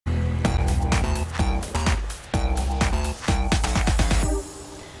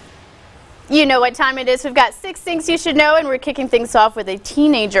You know what time it is. We've got 6 things you should know, and we're kicking things off with a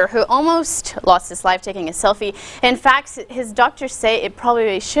teenager who almost lost his life taking a selfie. In fact, his doctors say it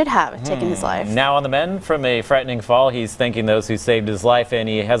probably should have taken his life. Now on the mend from a frightening fall, he's thanking those who saved his life, and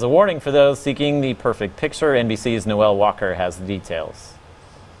he has a warning for those seeking the perfect picture. NBC's Noel Walker has the details.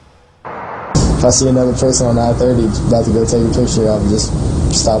 If I see another person on I-30 about to go take a picture, I'll just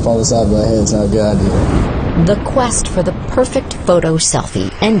stop on the side of my head. It's not a good idea. The quest for the perfect photo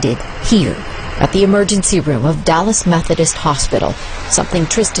selfie ended here at the emergency room of Dallas Methodist Hospital, something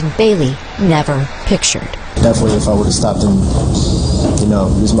Tristan Bailey never pictured. Definitely if I would have stopped and,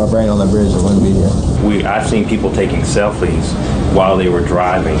 used my brain on that bridge, I wouldn't be here. I've seen people taking selfies while they were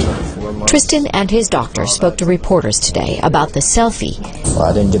driving. Tristan and his doctor spoke to reporters today about the selfie. Well,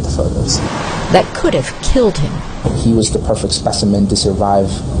 I didn't get the photos. That could have killed him. He was the perfect specimen to survive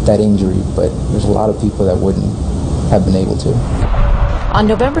that injury, but there's a lot of people that wouldn't have been able to. On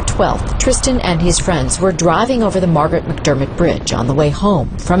November 12th, Tristan and his friends were driving over the Margaret McDermott Bridge on the way home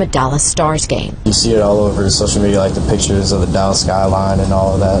from a Dallas Stars game. You see it all over social media, like the pictures of the Dallas skyline and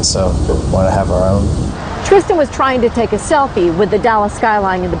all of that, so we want to have our own. Tristan was trying to take a selfie with the Dallas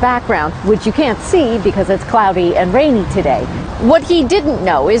skyline in the background, which you can't see because it's cloudy and rainy today. What he didn't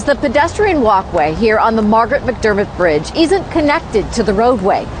know is the pedestrian walkway here on the Margaret McDermott Bridge isn't connected to the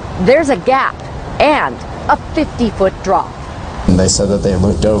roadway. There's a gap and a 50-foot drop. And they said that they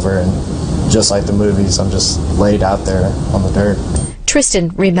looked over, and just like the movies, I'm just laid out there on the dirt. Tristan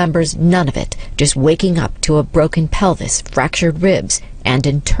remembers none of it, just waking up to a broken pelvis, fractured ribs, and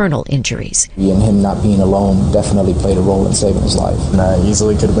internal injuries. And him not being alone definitely played a role in saving his life. And I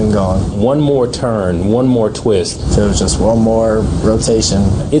easily could have been gone. One more turn, one more twist. If it was just one more rotation,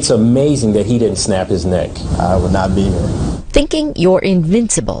 it's amazing that he didn't snap his neck. I would not be here. Thinking you're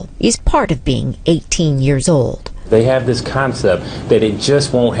invincible is part of being 18 years old. They have this concept that it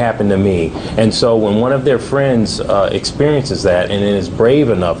just won't happen to me. And so when one of their friends experiences that and is brave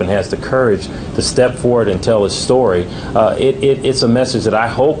enough and has the courage to step forward and tell his story, it's a message that I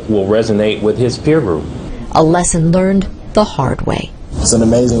hope will resonate with his peer group. A lesson learned the hard way. It's an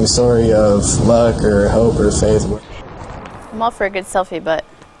amazing story of luck or hope or faith. I'm all for a good selfie, but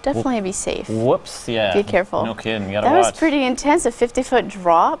definitely be safe. Whoops, yeah. Be careful. No kidding, you gotta That watch. was pretty intense, a 50-foot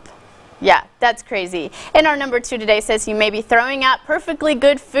drop. Yeah, that's crazy. And our number 2 today says you may be throwing out perfectly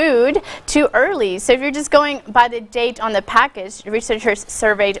good food too early. So if you're just going by the date on the package, researchers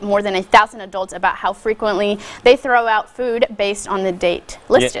surveyed more than 1,000 adults about how frequently they throw out food based on the date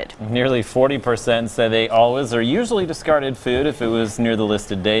listed. Yeah, nearly 40% say they always or usually discarded food if it was near the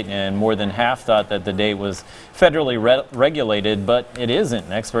listed date, and more than half thought that the date was federally regulated, but it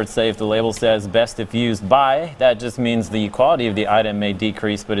isn't. Experts say if the label says best if used by, that just means the quality of the item may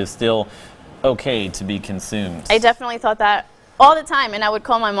decrease, but is still okay to be consumed. I definitely thought that all the time, and I would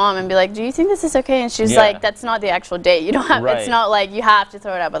call my mom and be like, do you think this is okay? And she's like, that's not the actual date. You don't have, it's not like you have to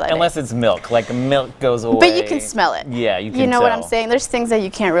throw it out by that Unless date. it's milk, like milk goes away. But you can smell it. Yeah, you can You know tell. what I'm saying? There's things that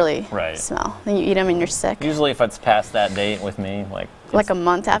you can't really Right. smell. Then you eat them and you're sick. Usually if it's past that date with me, like a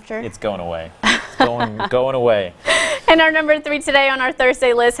month after? it's going away. It's going away. And our number 3 today on our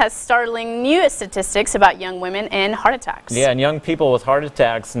Thursday list has startling new statistics about young women and heart attacks. Yeah, and young people with heart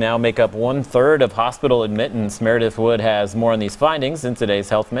attacks now make up 1/3 of hospital admittance. Meredith Wood has more on these findings in today's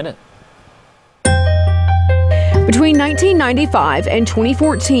Health Minute. Between 1995 and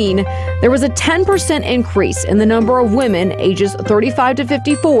 2014, there was a 10% increase in the number of women ages 35 to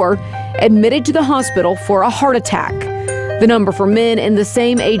 54 admitted to the hospital for a heart attack. The number for men in the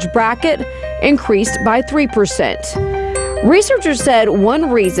same age bracket increased by 3%. Researchers said one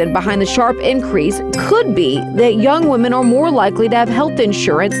reason behind the sharp increase could be that young women are more likely to have health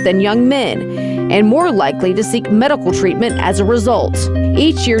insurance than young men and more likely to seek medical treatment as a result.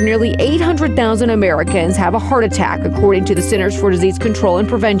 Each year, nearly 800,000 Americans have a heart attack, according to the Centers for Disease Control and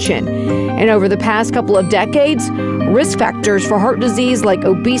Prevention. And over the past couple of decades, risk factors for heart disease like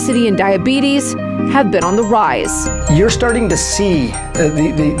obesity and diabetes have been on the rise. You're starting to see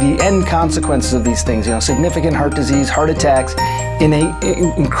the end consequences of these things, significant heart disease, heart attacks in an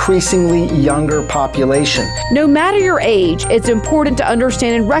increasingly younger population. No matter your age, it's important to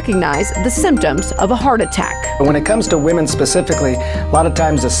understand and recognize the symptoms of a heart attack. When it comes to women specifically, a lot of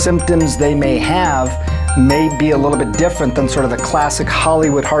times the symptoms they may have may be a little bit different than sort of the classic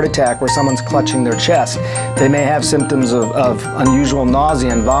Hollywood heart attack where someone's clutching their chest. They may have symptoms of unusual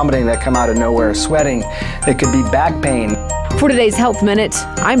nausea and vomiting that come out of nowhere, sweating. It could be back pain. For today's Health Minute,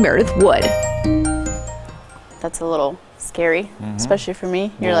 I'm Meredith Wood. That's a little scary, especially for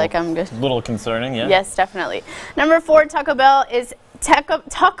me. You're like, I'm good. A little concerning, yeah. Yes, definitely. Number 4, Taco Bell is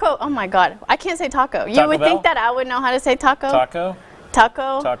taco. Oh my God, I can't say taco. You would think that I would know how to say taco. Taco?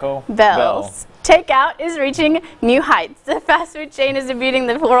 Taco Bell's Bell. takeout is reaching new heights. The fast food chain is debuting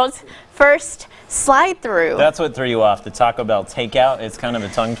the world's first slide-through. That's what threw you off, the Taco Bell takeout. It's kind of a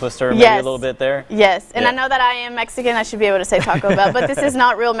tongue twister, maybe Yes. a little bit there. Yes, and Yeah. I know that I am Mexican. I should be able to say Taco Bell, but this is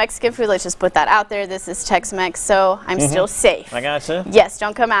not real Mexican food. Let's just put that out there. This is Tex-Mex, so I'm still safe. I gotcha. Yes,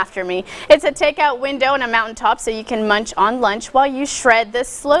 don't come after me. It's a takeout window and a mountaintop so you can munch on lunch while you shred the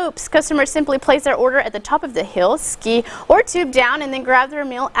slopes. Customers simply place their order at the top of the hill, ski or tube down, and then grab their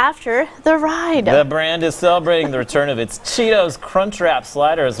meal after the ride. The brand is celebrating the return of its Cheetos Crunchwrap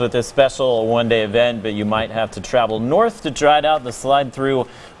sliders with this special one-day event, but you might have to travel north to try it out. The slide-through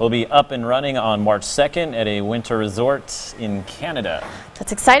will be up and running on March 2nd at a winter resort in Canada.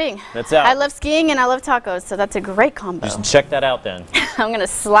 That's exciting. That's out. I love skiing and I love tacos, so that's a great combo. Just check that out then. I'm going to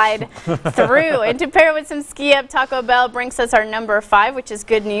slide through. And to pair with some ski up, Taco Bell brings us our number 5, which is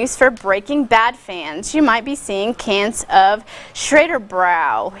good news for Breaking Bad fans. You might be seeing cans of Schrader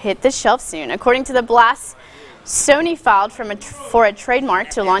Brow hit the shelf soon. According to The Blast, Sony filed for a trademark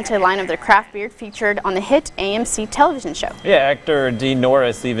to launch a line of their craft beer featured on the hit AMC television show. Yeah, actor Dean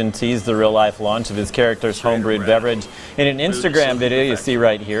Norris even teased the real-life launch of his character's homebrewed beverage in an Instagram video you see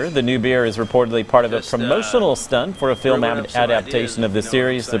right here. The new beer is reportedly part of a promotional stunt for a film adaptation of the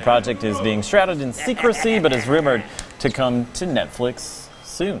series. The project is being shrouded in secrecy, but is rumored to come to Netflix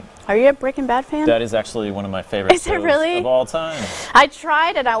soon. Are you a Breaking Bad fan? That is actually one of my favorite Is it shows really? of all time. I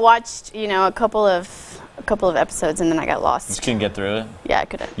tried and I watched, you know, a couple of episodes and then I got lost. Just couldn't get through it. Yeah, I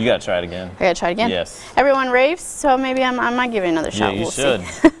couldn't. You gotta try it again. I gotta try it again. Yes. Everyone raves, so maybe I might give it another shot. Yeah, you we'll should.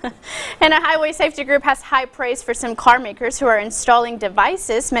 see. And a highway safety group has high praise for some car makers who are installing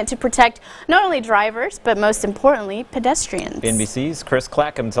devices meant to protect not only drivers, but most importantly, pedestrians. NBC's Chris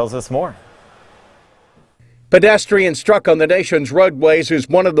Clackham tells us more. Pedestrians struck on the nation's roadways is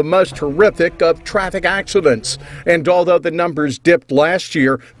one of the most horrific of traffic accidents. And although the numbers dipped last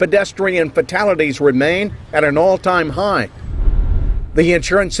year, pedestrian fatalities remain at an all-time high. The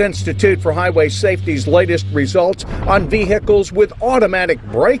Insurance Institute for Highway Safety's latest results on vehicles with automatic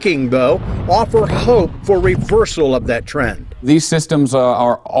braking, though, offer hope for reversal of that trend. These systems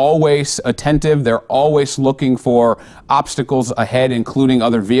are always attentive. They're always looking for obstacles ahead, including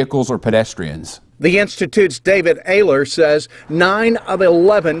other vehicles or pedestrians. The Institute's David Ayler says 9 of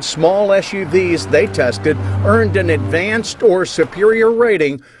 11 small SUVs they tested earned an advanced or superior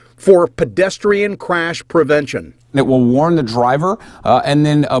rating for pedestrian crash prevention. It will warn the driver and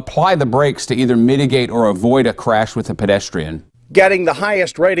then apply the brakes to either mitigate or avoid a crash with a pedestrian. Getting the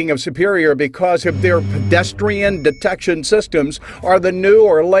highest rating of superior because of their pedestrian detection systems are the new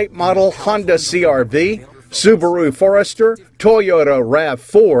or late model Honda CR-V, Subaru Forester, Toyota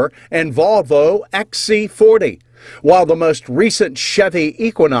RAV4, and Volvo XC40, while the most recent Chevy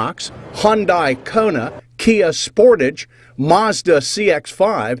Equinox, Hyundai Kona, Kia Sportage, Mazda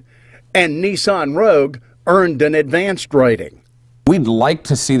CX-5, and Nissan Rogue earned an advanced rating. We'd like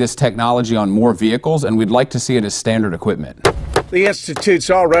to see this technology on more vehicles, and we'd like to see it as standard equipment. The Institute's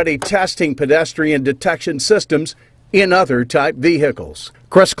already testing pedestrian detection systems in other type vehicles.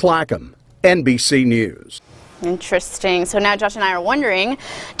 Chris Clackham, NBC News. Interesting. So now Josh and I are wondering,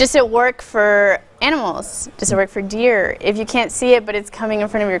 does it work for animals? Does it work for deer? If you can't see it but it's coming in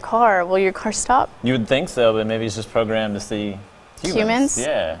front of your car, will your car stop? You would think so, but maybe it's just programmed to see humans.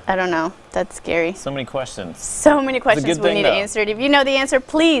 Yeah. I don't know. That's scary. So many questions. So many questions good we thing, need though. answered. If you know the answer,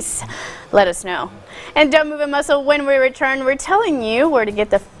 please let us know. And don't move a muscle. When we return, we're telling you where to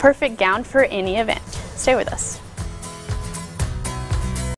get the perfect gown for any event. Stay with us.